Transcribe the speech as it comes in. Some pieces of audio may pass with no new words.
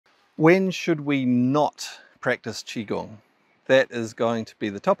When should we not practice Qigong? That is going to be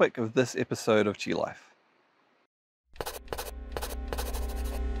the topic of this episode of Qi Life.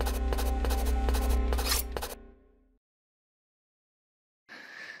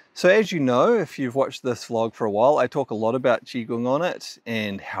 So as you know, if you've watched this vlog for a while, I talk a lot about Qigong on it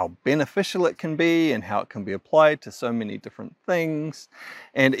and how beneficial it can be and how it can be applied to so many different things.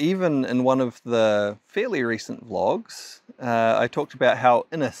 And even in one of the fairly recent vlogs, I talked about how,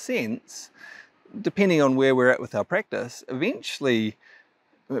 in a sense, depending on where we're at with our practice, eventually,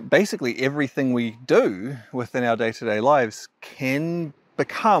 basically everything we do within our day-to-day lives can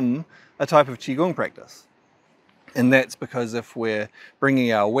become a type of Qigong practice. And that's because if we're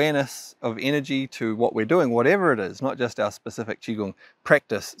bringing our awareness of energy to what we're doing, whatever it is, not just our specific Qigong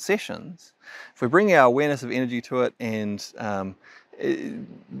practice sessions, if we're bringing our awareness of energy to it and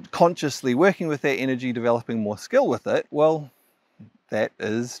consciously working with that energy, developing more skill with it, well, that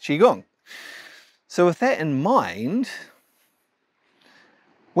is Qigong. So with that in mind,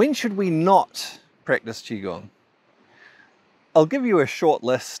 when should we not practice Qigong? I'll give you a short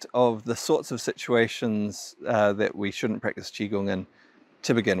list of the sorts of situations that we shouldn't practice Qigong in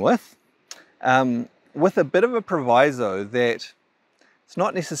to begin with a bit of a proviso that it's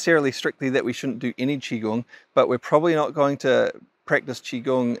not necessarily strictly that we shouldn't do any Qigong, but we're probably not going to practice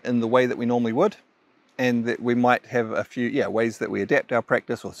Qigong in the way that we normally would, and that we might have a few ways that we adapt our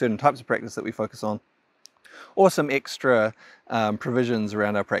practice or certain types of practice that we focus on, or some extra provisions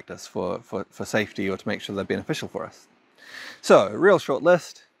around our practice for safety or to make sure they're beneficial for us. So, a real short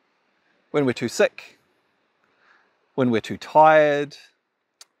list: when we're too sick, when we're too tired,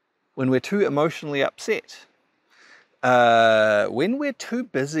 when we're too emotionally upset, when we're too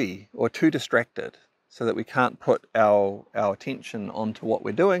busy or too distracted so that we can't put our attention onto what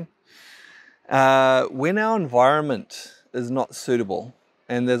we're doing, when our environment is not suitable,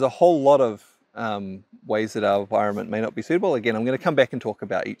 and there's a whole lot of ways that our environment may not be suitable. Again, I'm going to come back and talk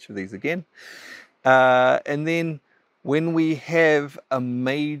about each of these again. And then when we have a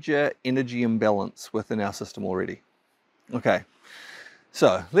major energy imbalance within our system already. Okay,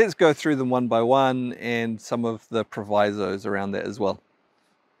 so let's go through them one by one and some of the provisos around that as well.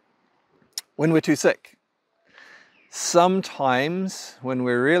 When we're too sick. Sometimes when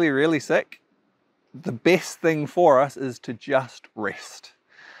we're really, really sick, the best thing for us is to just rest.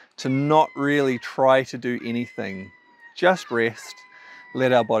 To not really try to do anything. Just rest,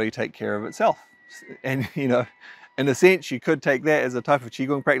 let our body take care of itself. And in a sense, you could take that as a type of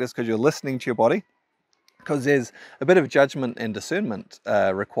Qigong practice because you're listening to your body, because there's a bit of judgment and discernment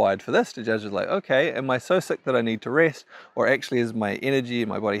required for this, to judge it like, okay, am I so sick that I need to rest, or actually is my energy and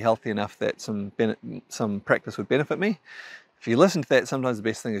my body healthy enough that some practice would benefit me? If you listen to that, sometimes the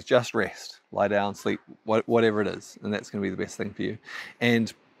best thing is just rest, lie down, sleep, whatever it is, and that's going to be the best thing for you.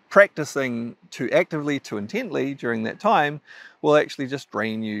 And practicing too actively, too intently during that time will actually just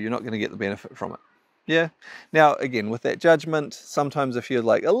drain you. You're not going to get the benefit from it. Yeah. Now, again, with that judgment, sometimes if you're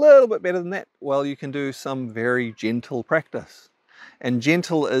like a little bit better than that, well, you can do some very gentle practice. And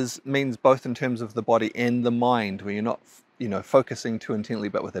gentle means both in terms of the body and the mind, where you're not, focusing too intently,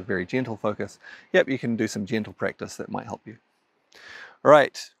 but with a very gentle focus. Yep, you can do some gentle practice that might help you. All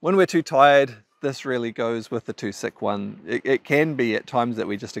right. When we're too tired, this really goes with the too sick one. It can be at times that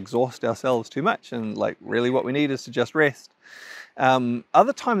we just exhaust ourselves too much, and like really what we need is to just rest.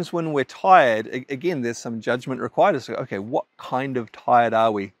 Other times when we're tired, again, there's some judgment required as to, okay, what kind of tired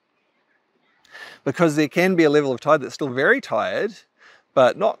are we? Because there can be a level of tired that's still very tired,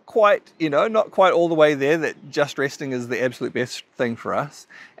 but not quite, not quite all the way there that just resting is the absolute best thing for us.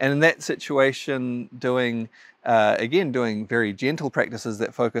 And in that situation, doing very gentle practices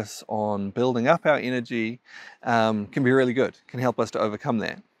that focus on building up our energy can be really good, can help us to overcome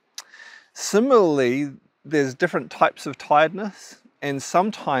that. Similarly, there's different types of tiredness, and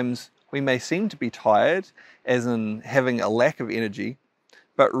sometimes we may seem to be tired as in having a lack of energy,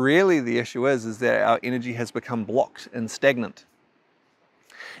 but really the issue is that our energy has become blocked and stagnant.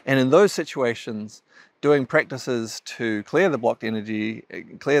 And in those situations, doing practices to clear the blocked energy,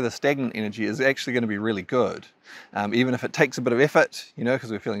 clear the stagnant energy, is actually going to be really good. Even if it takes a bit of effort,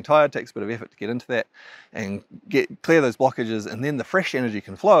 because we're feeling tired, it takes a bit of effort to get into that and clear those blockages, and then the fresh energy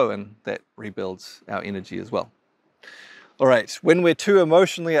can flow, and that rebuilds our energy as well. All right, when we're too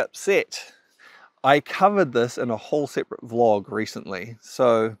emotionally upset, I covered this in a whole separate vlog recently,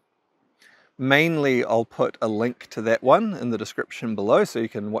 so mainly I'll put a link to that one in the description below so you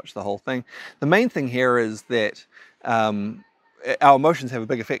can watch the whole thing. The main thing here is that our emotions have a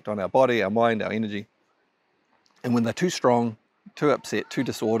big effect on our body, our mind, our energy. And when they're too strong, too upset, too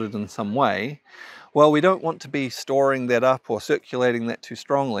disordered in some way, well, we don't want to be storing that up or circulating that too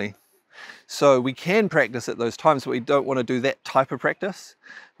strongly. So we can practice at those times, but we don't want to do that type of practice.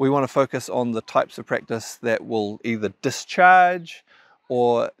 We want to focus on the types of practice that will either discharge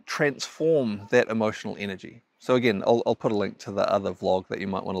or transform that emotional energy. So again, I'll put a link to the other vlog that you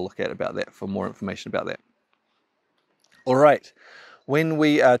might want to look at about that for more information about that. All right, when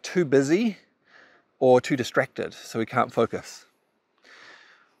we are too busy or too distracted, so we can't focus.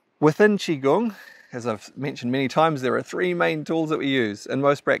 Within Qigong, as I've mentioned many times, there are three main tools that we use in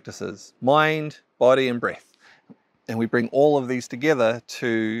most practices: mind, body, and breath. And we bring all of these together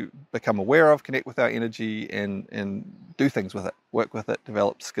to become aware of, connect with our energy, and do things with it, work with it,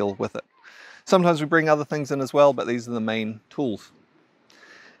 develop skill with it. Sometimes we bring other things in as well, but these are the main tools.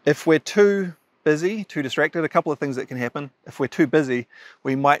 If we're too busy, too distracted, a couple of things that can happen. If we're too busy,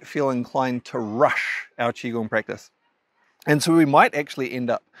 we might feel inclined to rush our Qigong practice. And so we might actually end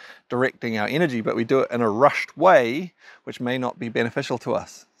up directing our energy, but we do it in a rushed way, which may not be beneficial to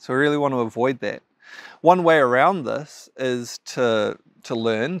us. So we really want to avoid that. One way around this is to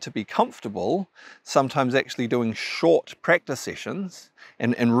learn to be comfortable, sometimes actually doing short practice sessions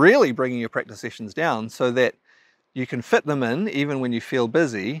and really bringing your practice sessions down so that you can fit them in even when you feel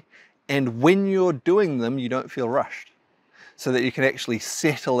busy, and when you're doing them, you don't feel rushed. So that you can actually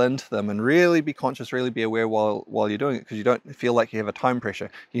settle into them and really be conscious, really be aware while you're doing it, because you don't feel like you have a time pressure.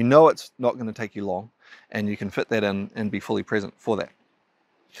 You know it's not going to take you long, and you can fit that in and be fully present for that.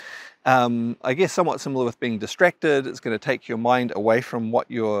 I guess somewhat similar with being distracted, it's going to take your mind away from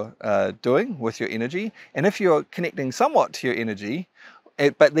what you're doing with your energy. And if you're connecting somewhat to your energy,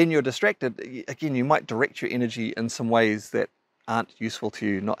 but then you're distracted, again, you might direct your energy in some ways that aren't useful to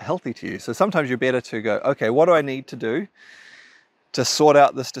you, not healthy to you. So sometimes you're better to go, okay, what do I need to do to sort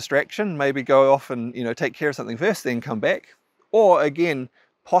out this distraction? Maybe go off and take care of something first, then come back. Or again,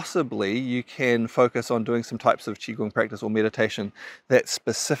 possibly you can focus on doing some types of Qigong practice or meditation that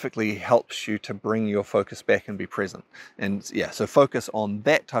specifically helps you to bring your focus back and be present. And yeah, so focus on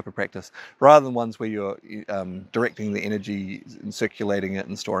that type of practice rather than ones where you're directing the energy and circulating it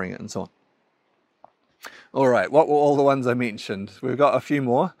and storing it and so on. All right, what were all the ones I mentioned? We've got a few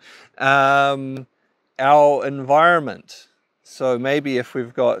more. Our environment. So maybe if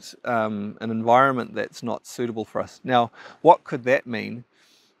we've got an environment that's not suitable for us. Now, what could that mean?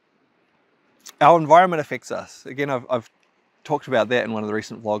 Our environment affects us. Again, I've talked about that in one of the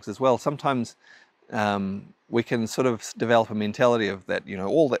recent vlogs as well. Sometimes we can sort of develop a mentality of that,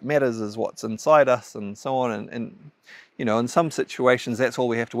 all that matters is what's inside us and so on. And in some situations, that's all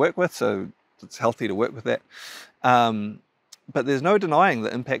we have to work with. So it's healthy to work with that. But there's no denying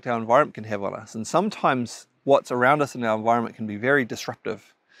the impact our environment can have on us. And sometimes what's around us in our environment can be very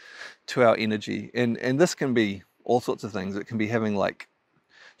disruptive to our energy. And this can be all sorts of things. It can be having like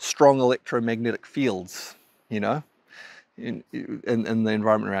strong electromagnetic fields, in the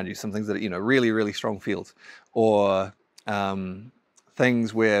environment around you, some things that are, really, really strong fields, or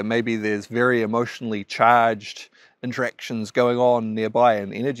things where maybe there's very emotionally charged interactions going on nearby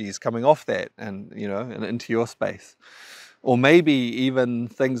and energy is coming off that and, and into your space. Or maybe even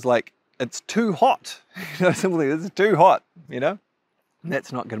things like it's too hot, simply it's too hot,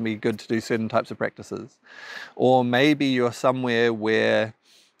 That's not going to be good to do certain types of practices. Or maybe you're somewhere where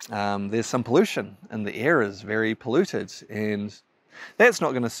there's some pollution and the air is very polluted, and that's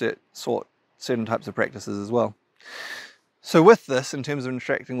not going to sort certain types of practices as well. So with this, in terms of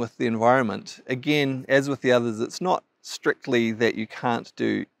interacting with the environment, again, as with the others, it's not strictly that you can't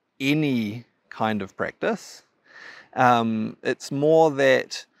do any kind of practice. It's more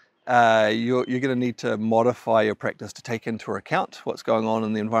that you're going to need to modify your practice to take into account what's going on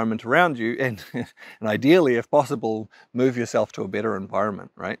in the environment around you, and ideally, if possible, move yourself to a better environment,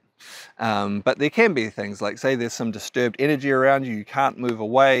 right? But there can be things like, say there's some disturbed energy around you, you can't move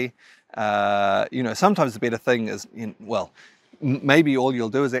away. Sometimes the better thing is, maybe all you'll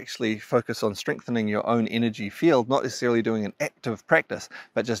do is actually focus on strengthening your own energy field, not necessarily doing an active practice,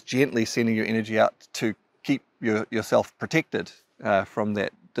 but just gently sending your energy out to keep yourself protected from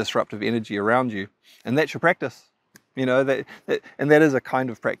that disruptive energy around you. And that's your practice. And that is a kind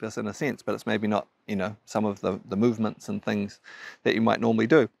of practice in a sense, but it's maybe not, some of the movements and things that you might normally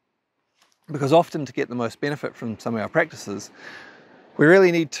do. Because often to get the most benefit from some of our practices, we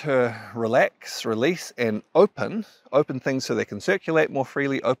really need to relax, release, and open things so they can circulate more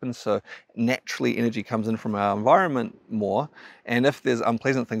freely, open so naturally energy comes in from our environment more. And if there's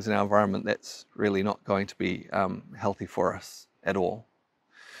unpleasant things in our environment, that's really not going to be healthy for us at all.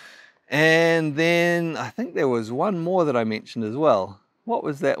 And then I think there was one more that I mentioned as well. What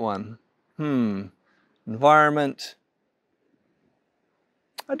was that one? Environment.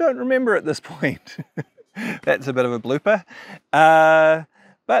 I don't remember at this point. That's a bit of a blooper.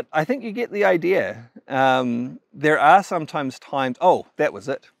 But I think you get the idea. There are sometimes times, oh, that was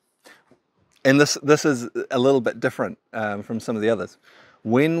it. And this is a little bit different from some of the others.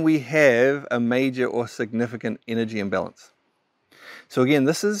 When we have a major or significant energy imbalance. So again,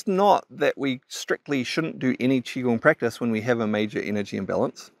 this is not that we strictly shouldn't do any Qigong practice when we have a major energy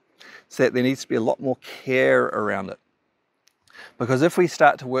imbalance. It's that there needs to be a lot more care around it. Because if we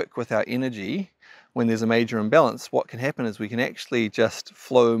start to work with our energy when there's a major imbalance, what can happen is we can actually just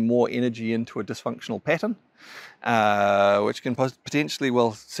flow more energy into a dysfunctional pattern, which can potentially,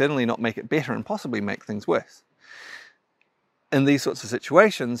 well, certainly not make it better and possibly make things worse. In these sorts of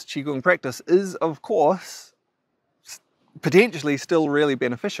situations, Qigong practice is, of course, potentially still really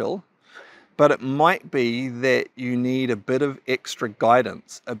beneficial, but it might be that you need a bit of extra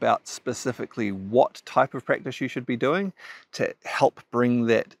guidance about specifically what type of practice you should be doing to help bring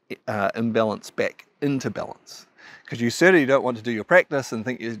that imbalance back into balance. Because you certainly don't want to do your practice and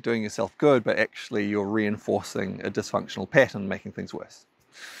think you're doing yourself good, but actually you're reinforcing a dysfunctional pattern, making things worse.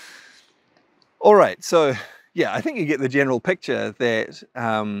 All right, so yeah, I think you get the general picture that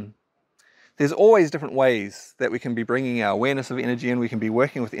there's always different ways that we can be bringing our awareness of energy in. We can be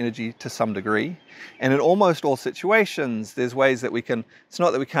working with energy to some degree. And in almost all situations, there's ways that we can, it's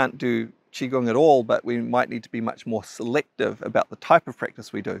not that we can't do Qigong at all, but we might need to be much more selective about the type of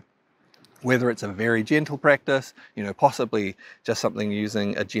practice we do. Whether it's a very gentle practice, possibly just something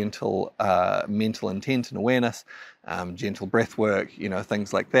using a gentle mental intent and awareness, gentle breath work,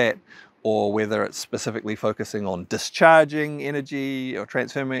 things like that, or whether it's specifically focusing on discharging energy or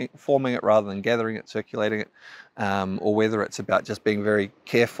transforming it rather than gathering it, circulating it, or whether it's about just being very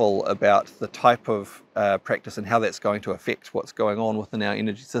careful about the type of practice and how that's going to affect what's going on within our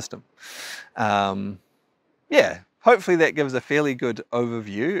energy system. Yeah, hopefully that gives a fairly good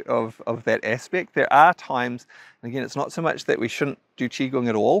overview of that aspect. There are times, and again, it's not so much that we shouldn't do Qigong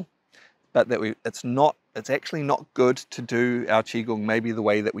at all, but that it's actually not good to do our Qigong maybe the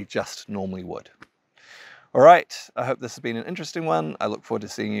way that we just normally would. All right, I hope this has been an interesting one. I look forward to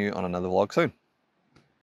seeing you on another vlog soon.